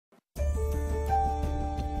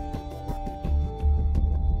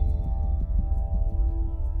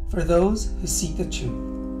for those who seek the truth.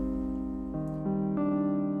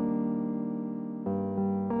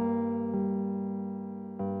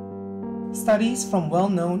 Studies from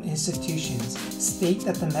well-known institutions state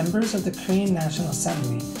that the members of the Korean National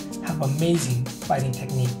Assembly have amazing fighting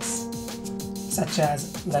techniques, such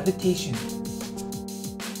as levitation,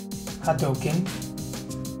 Hadoken,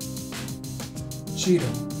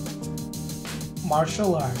 judo,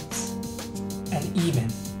 martial arts, and even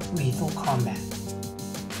lethal combat.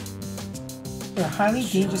 Their highly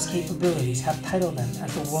dangerous capabilities have titled them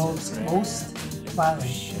as the world's most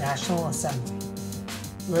violent National Assembly.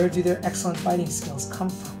 Where do their excellent fighting skills come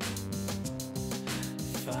from?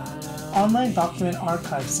 Online document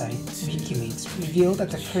archive site WikiLeaks revealed that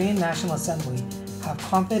the Korean National Assembly have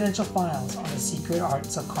confidential files on the secret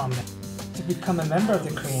arts of combat. To become a member of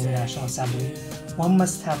the Korean National Assembly, one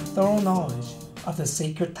must have thorough knowledge of the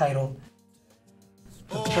sacred title,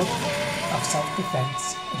 The Book of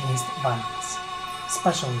Self-Defense Against Violence,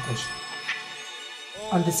 Special Edition.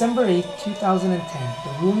 On December 8, 2010,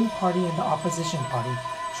 the ruling party and the opposition party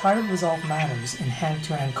tried to resolve matters in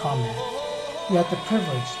hand-to-hand combat. We had the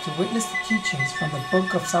privilege to witness the teachings from the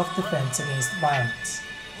Book of Self-Defense Against Violence,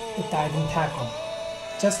 the dive and tackle,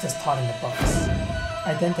 just as taught in the books,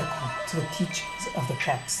 identical to the teachings of the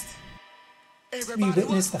text. We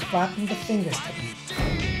witnessed the flapping the fingers technique.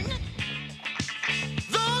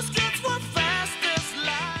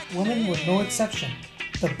 Women were no exception.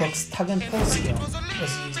 The book's tug and pull skill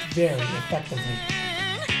was used very effectively.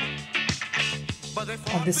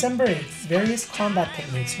 On December 8th, various combat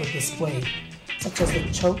techniques were displayed, such as the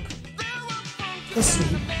choke, the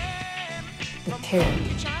sweep, the tear,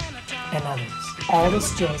 and others. All the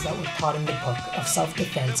skills that were taught in the Book of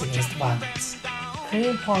Self-Defense Against Violence.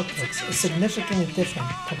 Korean politics is significantly different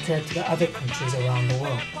compared to the other countries around the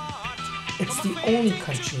world. It's the only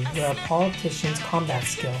country where a politician's combat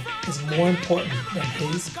skill is more important than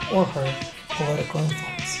his or her political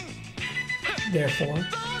influence. Therefore,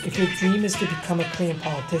 if your dream is to become a Korean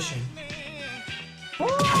politician, be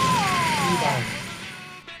violent,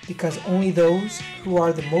 because only those who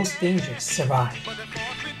are the most dangerous survive.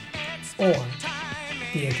 Or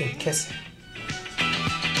be a good kisser.